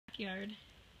backyard.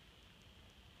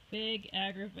 Big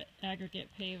aggregate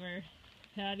paver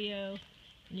patio,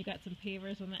 and you got some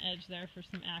pavers on the edge there for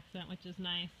some accent, which is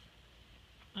nice.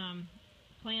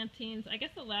 Plantings. I guess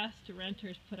the last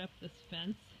renters put up this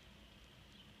fence,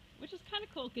 which is kind of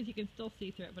cool because you can still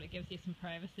see through it, but it gives you some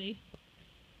privacy.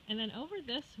 And then over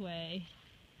this way,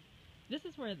 this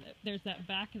is where there's that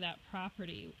back of that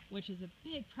property, which is a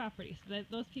big property, so that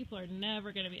those people are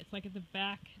never going to be, it's like at the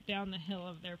back down the hill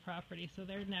of their property, so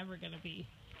they're never going to be,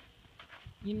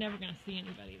 you're never going to see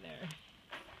anybody there.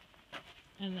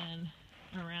 And then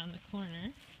around the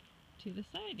corner to the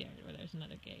side yard where there's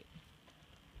another gate.